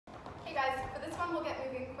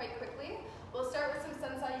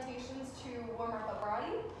warm up our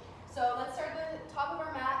body. So let's start at the top of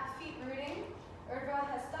our mat, feet rooting. Urdhva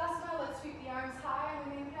Hastasana. Let's sweep the arms high on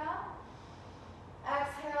the inhale.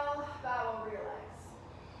 Exhale, bow over your legs.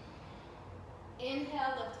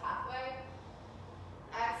 Inhale, lift halfway.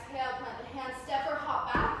 Exhale, plant the hands, step or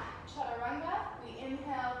hop back. Chaturanga. We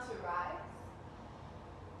inhale to rise.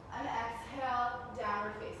 And exhale,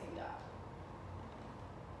 downward facing dog.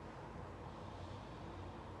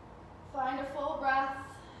 Find a full breath.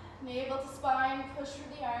 Navel to spine, push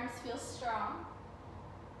through the arms, feel strong.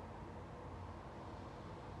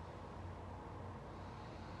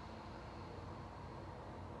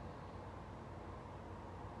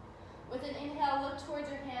 With an inhale, look towards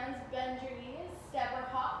your hands, bend your knees, step or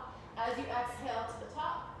hop as you exhale to the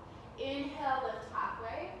top. Inhale, lift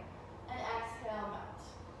halfway, and exhale, melt.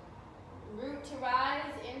 Root to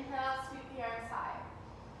rise, inhale, sweep the arms high.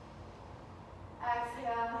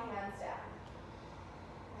 Exhale, hands down.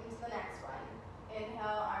 Into the next one.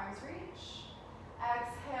 Inhale, arms reach.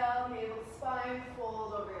 Exhale, navel to spine,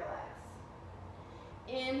 fold over your legs.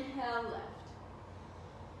 Inhale, lift.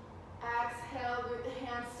 Exhale, root the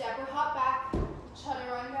hands, step or hop back.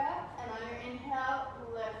 Chaturanga, and on your inhale,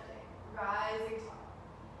 lifting, rising tall.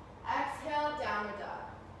 Exhale, downward dog.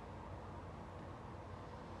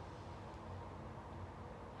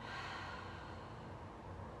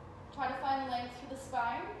 Try to find length through the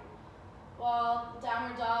spine. While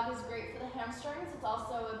downward dog is great for the hamstrings, it's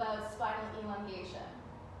also about spinal elongation.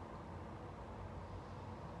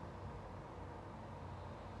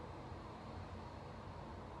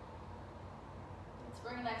 Let's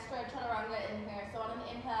bring an extra chaturanga in here. So on an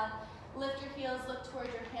inhale, lift your heels, look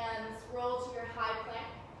towards your hands, roll to your high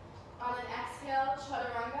plank. On an exhale,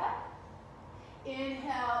 chaturanga.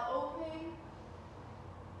 Inhale, opening.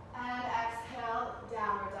 And exhale,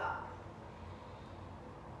 downward dog.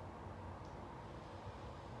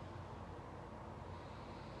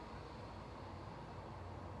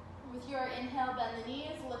 With your inhale, bend the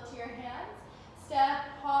knees, look to your hands. Step,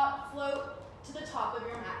 hop, float to the top of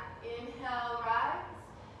your mat. Inhale, rise.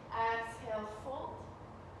 Exhale, fold.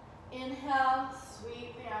 Inhale,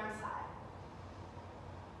 sweep the arms high.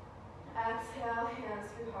 Exhale, hands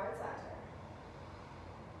through heart center.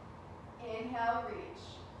 Inhale, reach.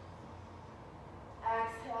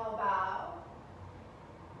 Exhale, bow.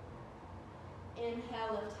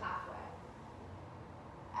 Inhale, lift halfway.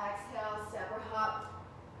 Exhale, step or hop.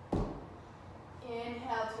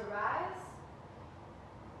 Inhale to rise.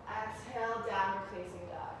 Exhale, downward facing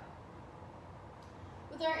dog.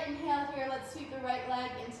 With our inhale here, let's sweep the right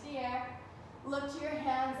leg into the air. Look to your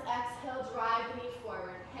hands. Exhale, drive the knee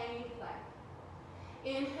forward, hanging plank.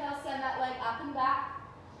 Inhale, send that leg up and back.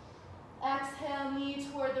 Exhale, knee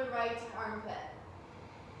toward the right armpit.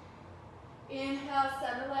 Inhale,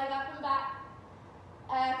 send the leg up and back.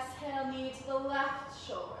 Exhale, knee to the left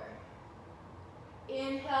shoulder.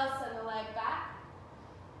 Inhale, send the leg back.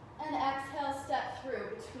 And exhale, step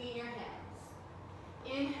through between your hands.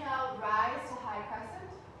 Inhale, rise to high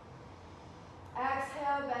crescent.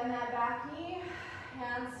 Exhale, bend that back knee,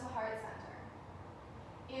 hands to heart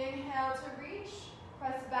center. Inhale to reach,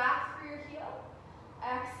 press back through your heel.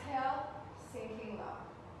 Exhale, sinking low.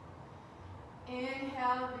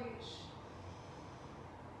 Inhale, reach.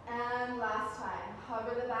 And last time,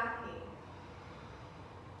 hover the back knee.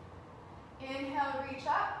 Inhale, reach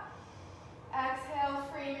up. Exhale,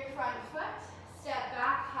 frame your front foot. Step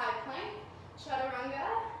back, high plank. Chaturanga.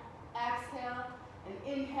 Exhale, and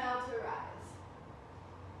inhale to rise.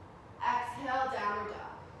 Exhale, downward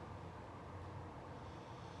dog.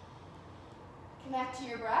 Connect to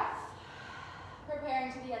your breath.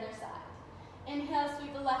 Preparing to the other side. Inhale,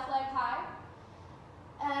 sweep the left leg high.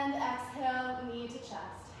 And exhale, knee to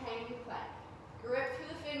chest, hanging plank. Grip through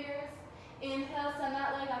the fingers. Inhale, send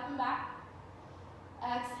that leg up and back.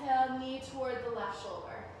 Exhale, knee toward the left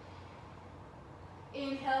shoulder.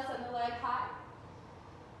 Inhale, send the leg high.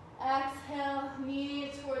 Exhale,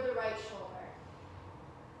 knee toward the right shoulder.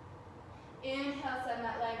 Inhale, send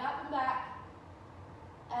that leg up and back.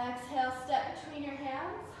 Exhale, step between your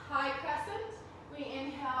hands, high crescent. We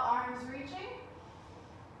inhale, arms reaching.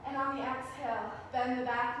 And on the exhale, bend the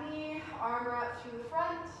back knee, arm up through the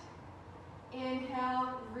front.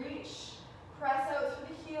 Inhale, reach, press out through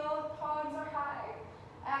the heel, palms are high.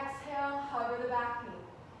 Exhale, hover the back knee.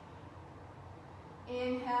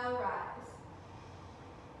 Inhale, rise.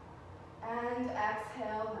 And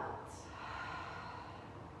exhale, melt.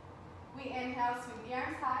 We inhale, sweep the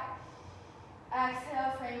arms high.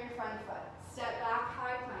 Exhale, frame your front foot. Step back,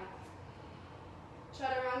 high plank.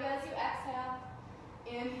 Chaturanga as you exhale.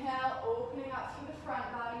 Inhale, opening up through the front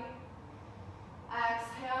body.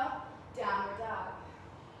 Exhale, downward dog.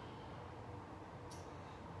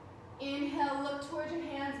 Inhale, look towards your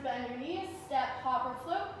hands, bend your knees, step, hop, or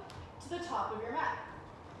float to the top of your mat.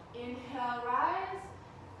 Inhale, rise.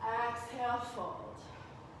 Exhale, fold.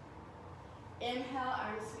 Inhale,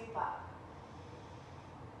 arms sweep up.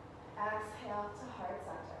 Exhale to heart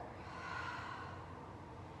center.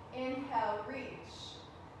 Inhale, reach.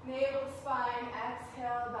 Navel to spine.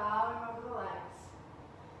 Exhale, bowing over the legs.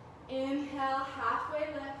 Inhale, halfway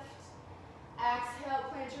lift. Exhale,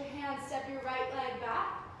 plant your hands, step your right leg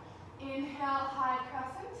back. Inhale, high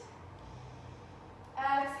crescent.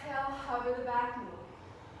 Exhale, hover the back knee.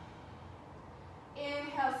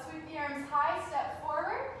 Inhale, sweep the arms high, step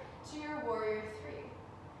forward to your warrior three.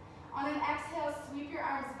 On an exhale, sweep your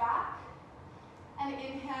arms back. And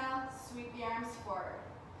inhale, sweep the arms forward.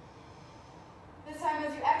 This time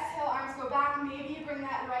as you exhale, arms go back. Maybe you bring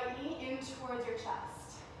that right knee in towards your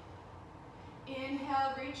chest.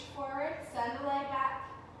 Inhale, reach forward, send the leg back.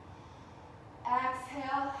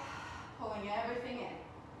 Exhale, pulling everything in.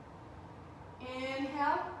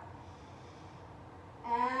 Inhale,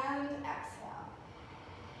 and exhale.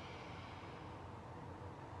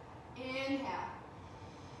 Inhale.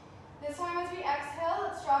 This time as we exhale,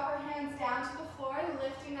 let's drop our hands down to the floor,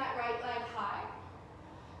 lifting that right leg high.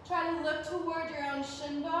 Try to look toward your own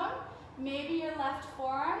shin bone. Maybe your left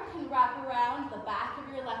forearm can wrap around the back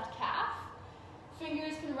of your left calf.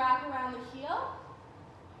 Fingers can wrap around the heel.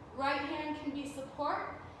 Right hand can be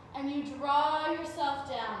support, and you draw yourself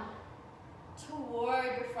down toward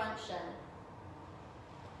your front shin.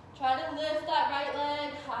 Try to lift that right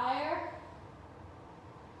leg higher.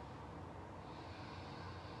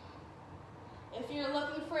 If you're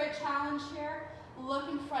looking for a challenge here, look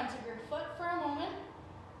in front of your foot for a moment.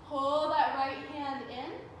 Pull that right hand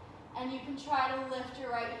in, and you can try to lift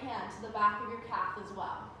your right hand to the back of your calf as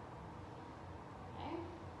well. Okay?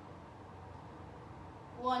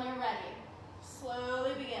 When you're ready,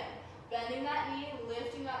 slowly begin. Bending that knee,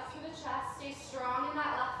 lifting up through the chest. Stay strong in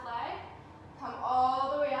that left leg. Come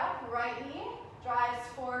all the way up. Right knee drives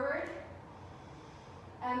forward.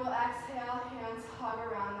 And we'll exhale, hands hug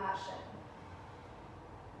around that shin.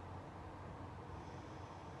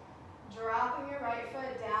 Dropping your right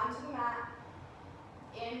foot down to the mat.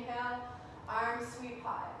 Inhale, arms sweep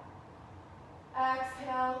high.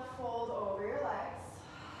 Exhale, fold over your legs.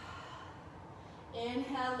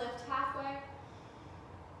 Inhale, lift halfway.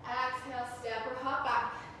 Exhale, step or hop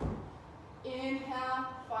back. Inhale,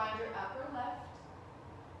 find your upper lift.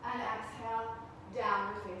 And exhale,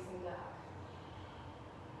 downward facing dog.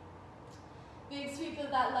 Big sweep of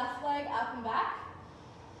that left leg up and back.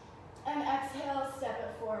 And exhale, step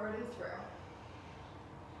it forward and through.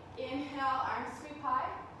 Inhale, arms sweep high.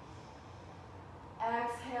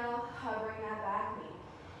 Exhale, hovering that back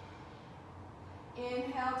knee.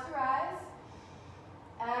 Inhale to rise.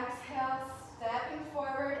 Exhale, stepping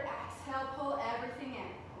forward. Exhale, pull everything in.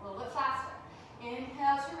 A little bit faster.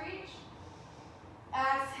 Inhale to reach.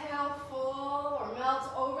 Exhale, full or melt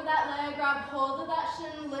over that leg. Grab hold of that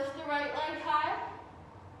shin. Lift the right leg high.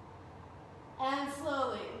 And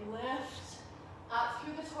slowly lift up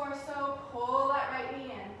through the torso. Pull that right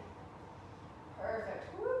knee in. Perfect.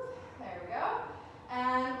 Whoop. There we go.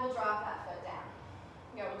 And we'll drop that foot down.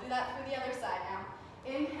 Yeah, we'll do that for the other side now.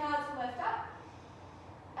 Inhale to lift up.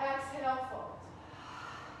 Exhale, fold.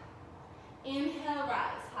 Inhale,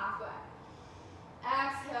 rise, halfway.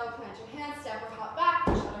 Exhale, plant your hands, step or hop back,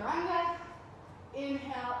 chaturanga.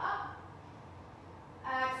 Inhale, up.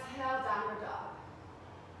 Exhale, downward dog.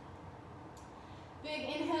 Big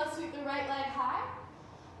inhale, sweep the right leg high.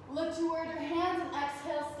 Look toward your hands and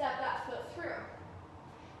exhale, step that foot through.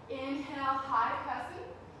 Inhale, high crescent.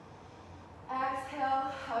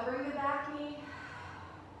 Exhale, hovering the back knee.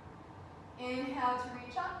 Inhale to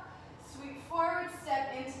reach up. Sweep forward,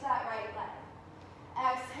 step into that right leg.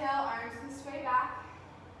 Exhale, arms can sway back.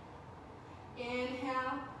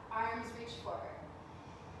 Inhale, arms reach forward.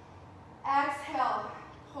 Exhale,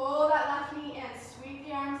 pull that left knee in, sweep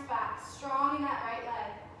the arms back, strong in that right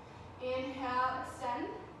leg. Inhale, extend.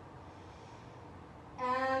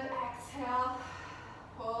 And exhale,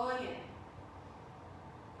 pulling in.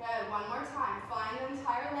 Good, one more time. Find the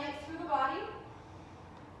entire length through the body.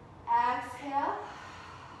 Exhale.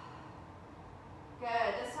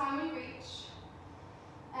 Good, this time we reach.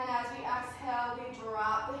 And as we exhale, we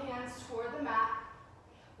drop the hands toward the mat.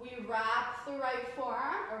 We wrap the right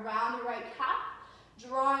forearm around the right calf,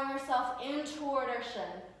 drawing ourselves in toward our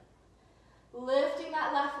shin. Lifting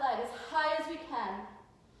that left leg as high as we can.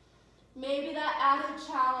 Maybe that added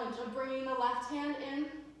challenge of bringing the left hand in,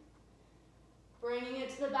 bringing it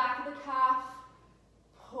to the back of the calf,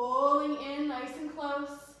 pulling in nice and close,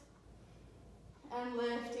 and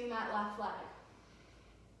lifting that left leg.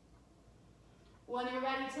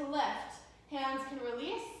 ready to lift. Hands can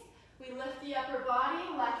release. We lift the upper body,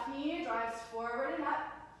 left knee drives forward and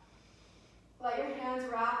up. Let your hands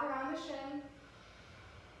wrap around the shin.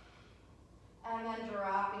 And then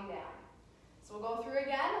dropping down. So we'll go through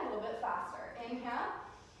again a little bit faster. Inhale.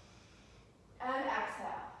 And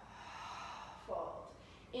exhale. Fold.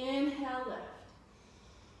 Inhale, lift.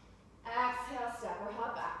 Exhale, step or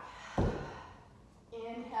hop back.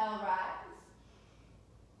 Inhale, rise.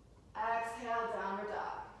 Exhale, downward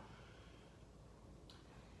dog.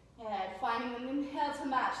 And finding an inhale to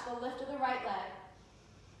match the lift of the right leg.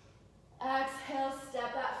 Exhale,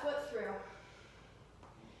 step that foot through.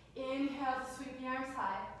 Inhale to sweep the arms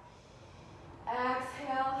high.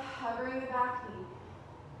 Exhale, hovering the back knee.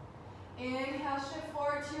 Inhale, shift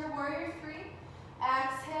forward to your warrior three.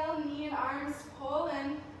 Exhale, knee and arms pull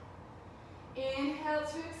in. Inhale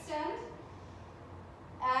to extend.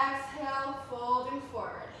 Exhale, folding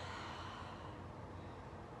forward.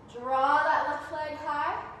 Draw that left leg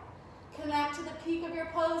high. Connect to the peak of your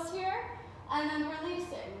pose here. And then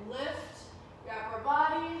releasing. Lift your upper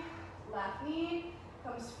body. Left knee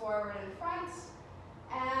comes forward in front.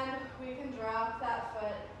 And we can drop that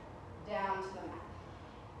foot down to the mat.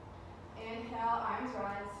 Inhale, arms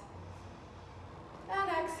rise. And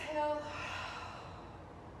exhale,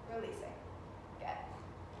 releasing. Good.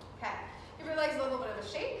 Okay, give your legs a little bit of a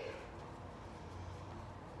shake.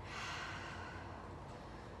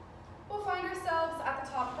 We'll find ourselves at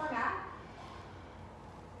the top of our mat.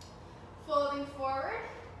 Folding forward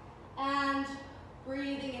and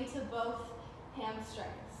breathing into both hamstrings.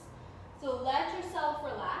 So let yourself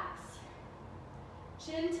relax.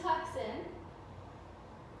 Chin tucks in.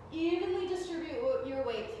 Evenly distribute your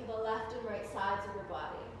weight through the left and right sides of your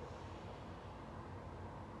body.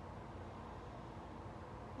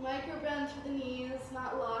 Micro bend through the knees,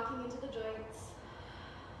 not locking into the joints.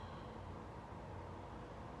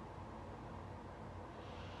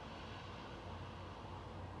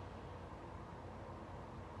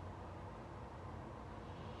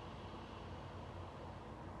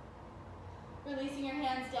 Releasing your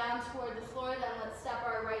hands down toward the floor, then let's step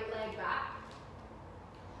our right leg back.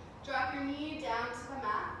 Drop your knee down to the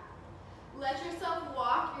mat. Let yourself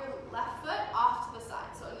walk your left foot off to the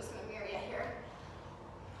side. So I'm just going to mirror you here.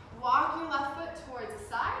 Walk your left foot towards the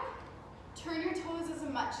side. Turn your toes as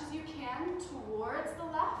much as you can towards the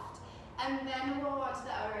left, and then roll onto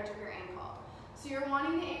the outer edge of your ankle. So you're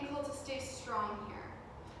wanting the ankle to stay strong here.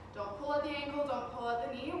 Don't pull at the ankle, don't pull at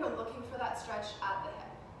the knee. We're looking for that stretch at the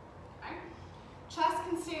hip. Okay? Chest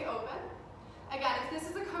can stay open. Again, if this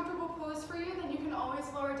is a comfortable pose for you, then you can always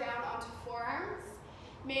lower down onto forearms.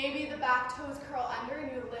 Maybe the back toes curl under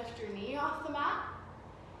and you lift your knee off the mat.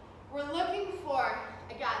 We're looking for,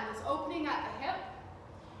 again, this opening at the hip.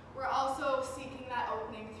 We're also seeking that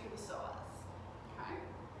opening through the psoas. Okay?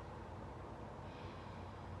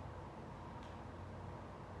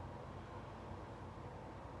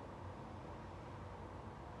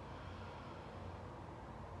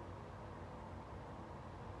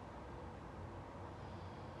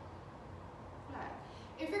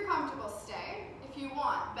 If you're comfortable, stay. If you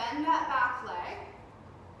want, bend that back leg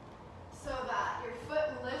so that your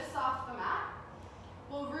foot lifts off the mat.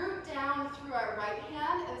 We'll root down through our right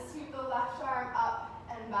hand and sweep the left arm up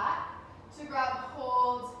and back to grab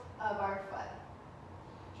hold of our foot.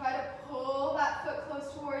 Try to pull that foot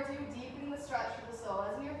close towards you, deepening the stretch for the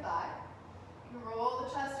psoas in your thigh. You can roll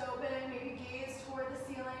the chest open, maybe gaze toward the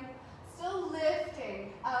ceiling. Still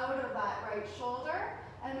lifting out of that right shoulder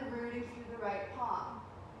and rooting through the right palm.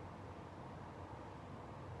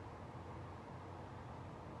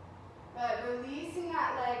 Good, releasing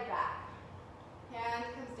that leg back. Hand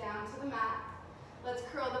comes down to the mat. Let's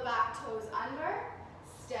curl the back toes under.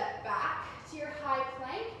 Step back to your high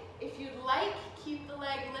plank. If you'd like, keep the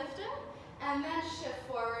leg lifted, and then shift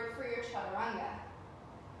forward for your chaturanga.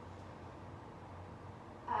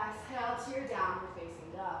 Exhale to your downward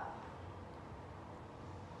facing dog.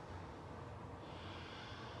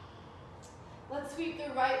 Let's sweep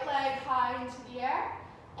the right leg high into the air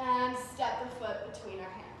and step the foot between our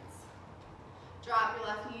hands. Drop your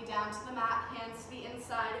left knee down to the mat, hands to the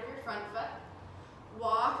inside of your front foot.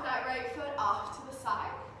 Walk that right foot off to the side.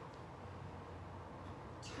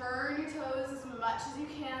 Turn your toes as much as you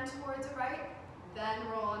can towards the right, then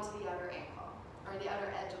roll onto the outer ankle, or the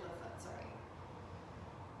outer edge of the foot, sorry.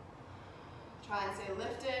 Try and stay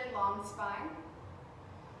lifted, long spine.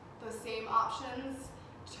 Those same options,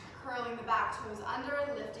 curling the back toes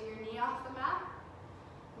under, lifting your knee off the mat.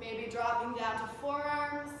 Maybe dropping down to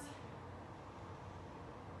forearms.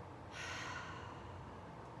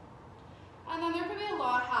 And then there could be a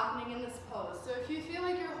lot happening in this pose. So if you feel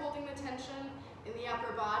like you're holding the tension in the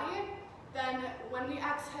upper body, then when we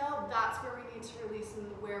exhale, that's where we need to release and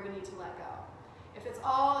where we need to let go. If it's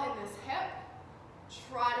all in this hip,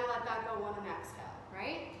 try to let that go on an exhale,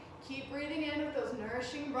 right? Keep breathing in with those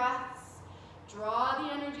nourishing breaths. Draw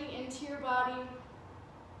the energy into your body.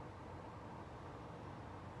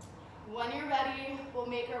 When you're ready, we'll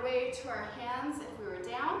make our way to our hands if we were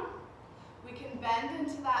down. We can bend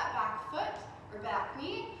into that back foot or back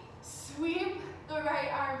knee. Sweep the right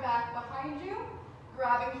arm back behind you,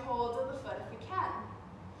 grabbing hold of the foot if you can.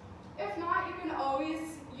 If not, you can always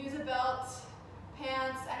use a belt,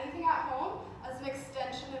 pants, anything at home as an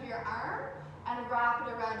extension of your arm and wrap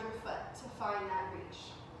it around your foot to find that reach,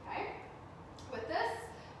 okay? With this,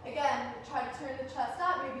 again, try to turn the chest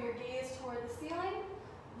up, maybe your gaze toward the ceiling,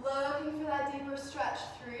 looking for that deeper stretch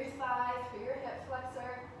through your thigh, through your hip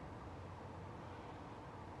flexor.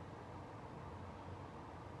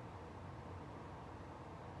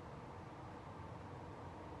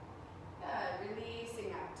 Good,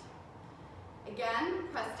 releasing out. Again,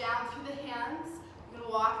 press down through the hands. You can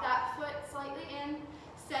walk that foot slightly in,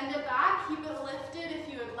 send it back, keep it lifted if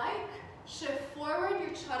you would like. Shift forward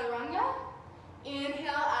your chaturanga.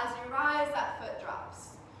 Inhale as you rise, that foot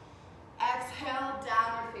drops. Exhale,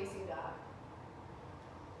 downward facing dog.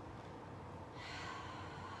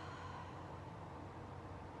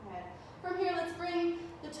 Good. From here, let's bring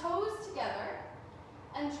the toes together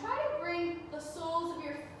and try to bring the soles of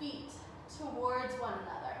your feet towards one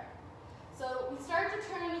another. So we start to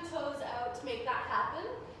turn the toes out to make that happen.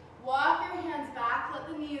 Walk your hands back, let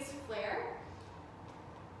the knees flare.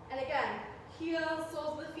 And again, heels,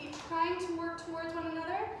 soles of the feet trying to work towards one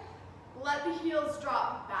another. Let the heels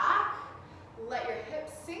drop back. Let your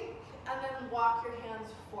hips sink, and then walk your hands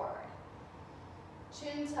forward.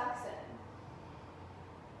 Chin tucks in.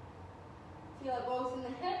 Feel it both in the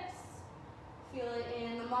hips. Feel it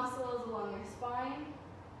in the muscles along your spine.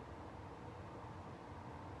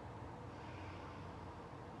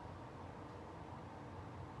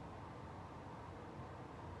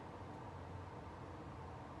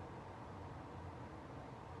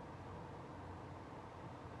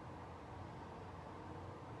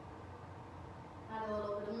 Add a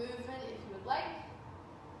little bit of movement if you would like.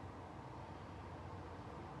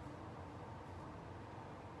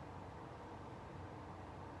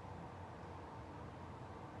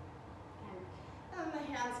 And then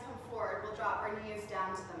the hands come forward. We'll drop our knees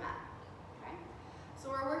down to the mat. Okay? So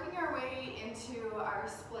we're working our way into our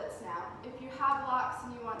splits now. If you have blocks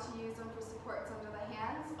and you want to use them for supports under the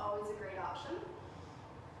hands, always a great option.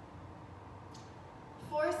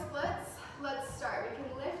 For splits, let's start. We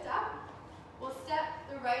can lift up. We'll step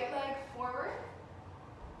the right leg forward.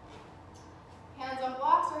 Hands on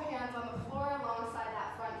blocks or hands on the floor alongside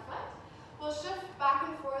that front foot. We'll shift back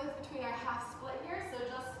and forth between our half split here, so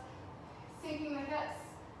just sinking the hips,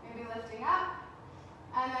 maybe lifting up,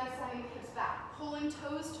 and then sending the hips back. Pulling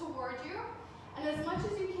toes toward you, and as much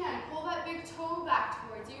as you can, pull that big toe back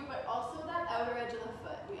towards you, but also that outer edge of the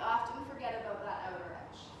foot. We often forget about that outer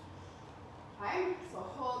edge. Okay, so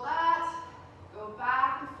hold that. Go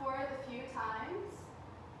back and forth a few times.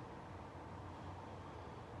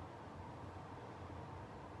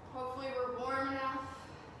 Hopefully we're warm enough.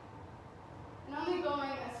 And only going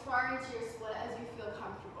as far into your split as you feel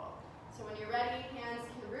comfortable. So when you're ready, hands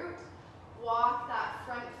can root. Walk that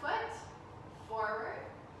front foot forward.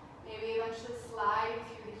 Maybe eventually slide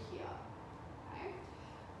through the heel. Okay?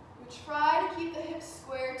 We try to keep the hips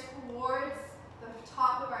square towards the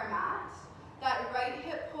top of our mat. That right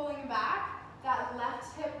hip pulling back. That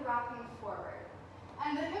left hip rocking forward.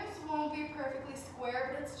 And the hips won't be perfectly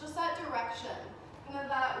square, but it's just that direction, kind of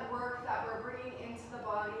that work that we're bringing into the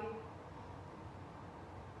body.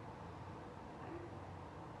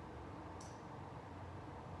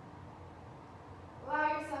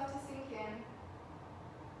 Allow yourself to sink in.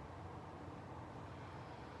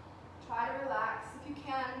 Try to relax. If you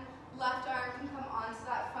can, left arm can come onto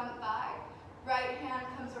that front thigh. Right hand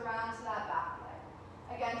comes around to that back leg.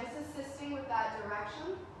 Again, just assisting with that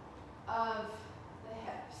direction of the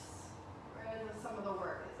hips, where some of the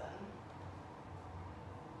work is in.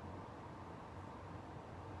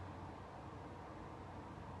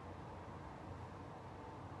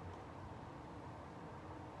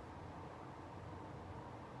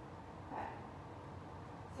 Okay.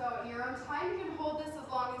 So in your own time, you can hold this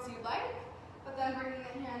as long as you like, but then bringing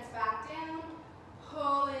the hands back down,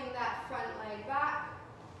 pulling that front leg back.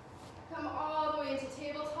 Come all the way into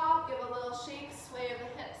tabletop, give a little shake, sway of the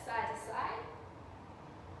hips side to side.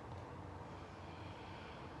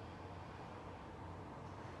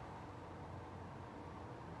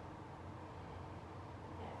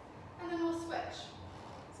 Okay. And then we'll switch.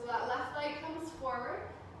 So that left leg comes forward.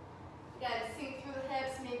 Again, sink through the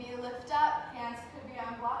hips, maybe lift up, hands could be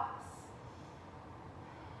on blocks.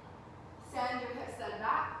 Send your hips then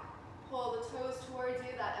back. Pull the toes towards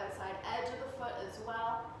you, that outside edge of the foot as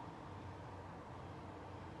well.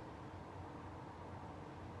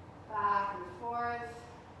 Back and forth.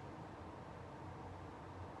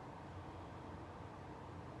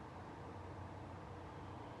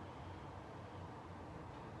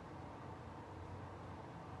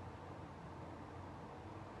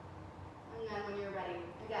 And then when you're ready,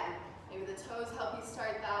 again, maybe the toes help you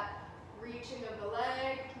start that reaching of the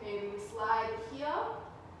leg. Maybe we slide the heel.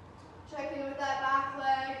 Check in with that back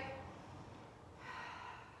leg.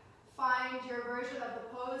 Find your version of the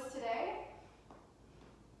pose today.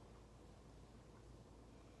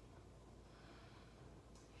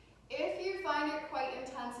 If you find it quite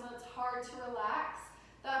intense and it's hard to relax,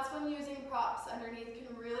 that's when using props underneath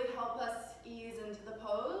can really help us ease into the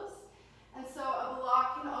pose. And so a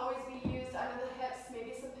block can always be used under the hips,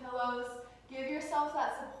 maybe some pillows. Give yourself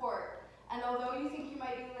that support. And although you think you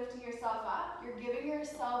might be lifting yourself up, you're giving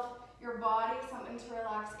yourself, your body, something to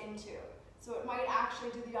relax into. So it might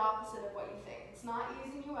actually do the opposite of what you think. It's not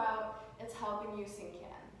easing you out, it's helping you sink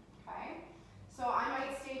in, okay? So I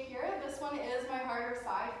might stay here. This one is my harder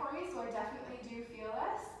side for me, so I definitely do feel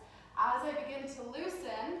this. As I begin to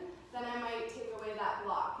loosen, then I might take away that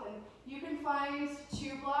block. And you can find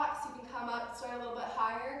 2 blocks. You can come up, start a little bit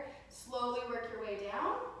higher, slowly work your way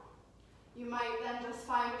down. You might then just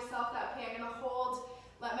find yourself that, okay, I'm gonna hold,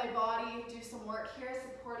 let my body do some work here,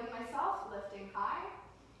 supporting myself, lifting high.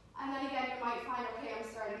 And then again, you might find, okay, I'm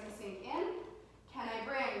starting to sink in. Can I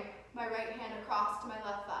bring my right hand across to my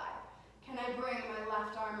left thigh? Can I bring my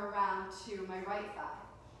left arm around to my right thigh?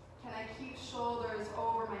 Can I keep shoulders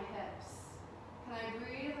over my hips? Can I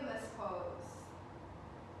breathe in this pose?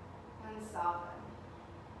 And soften.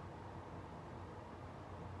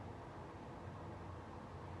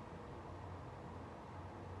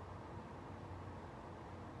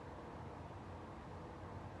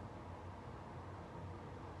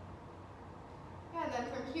 And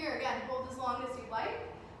then from here, again, hold as long as you'd like.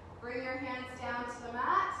 Bring your hands down to the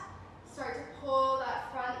mat. Start to pull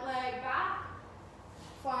that front leg back,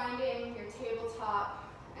 finding your tabletop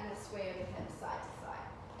and a sway of the hips side to side.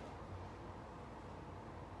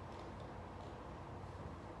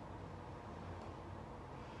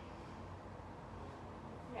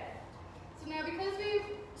 Okay. So now because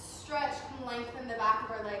we've stretched and lengthened the back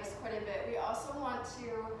of our legs quite a bit, we also want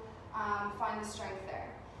to find the strength there.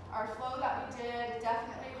 Our flow that we did,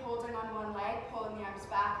 definitely holding on one leg, pulling the arms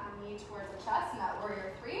back and the knee towards the chest in that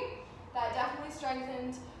warrior 3. That definitely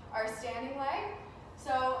strengthened our standing leg.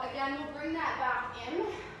 So again, we'll bring that back in.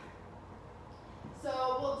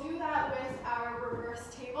 So we'll do that with our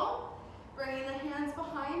reverse table. Bringing the hands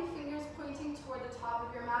behind, fingers pointing toward the top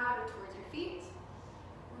of your mat or towards your feet.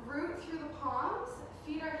 Root through the palms,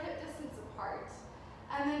 feet are hip distance apart.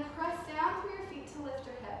 And then press down through your feet to lift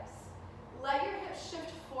your hips. Let your hips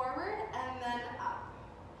shift forward and then up.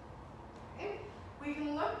 Okay? We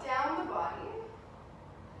can look down the body.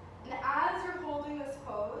 And as you're holding this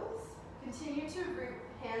pose, continue to root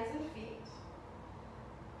hands and feet.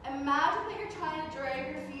 Imagine that you're trying to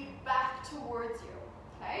drag your feet back towards you.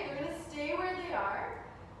 Okay? They're going to stay where they are,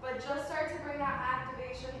 but just start to bring that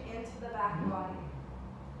activation into the back body.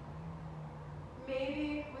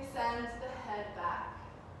 Maybe we send the head back,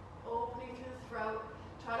 opening through the throat.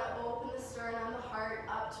 Try to open the sternum, the heart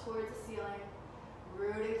up towards the ceiling,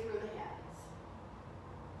 rooting through the hands.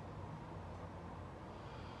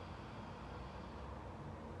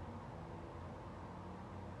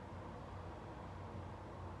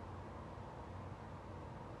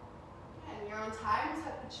 And your own time,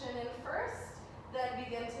 tuck the chin in first, then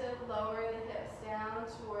begin to lower the hips down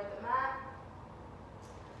toward the mat.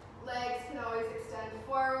 Legs can always extend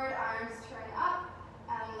forward, arms turn up,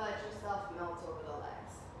 and let yourself melt over the legs.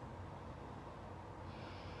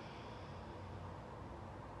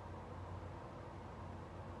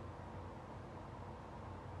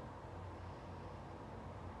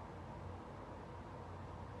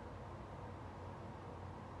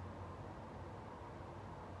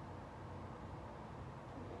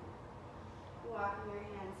 Walking your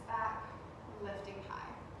hands back, lifting high.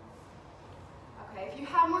 Okay, if you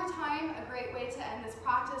have more time, a great way to end this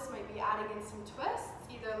practice might be adding in some twists,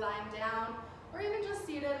 either lying down or even just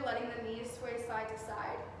seated, letting the knees sway side to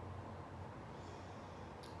side.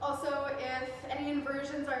 Also, if any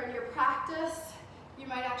inversions are in your practice, you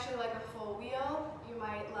might actually like a full wheel, you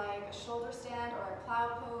might like a shoulder stand or a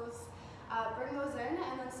plow pose. Bring those in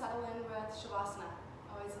and then settle in with Shavasana,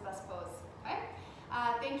 always the best pose, okay?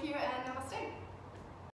 Thank you and namaste.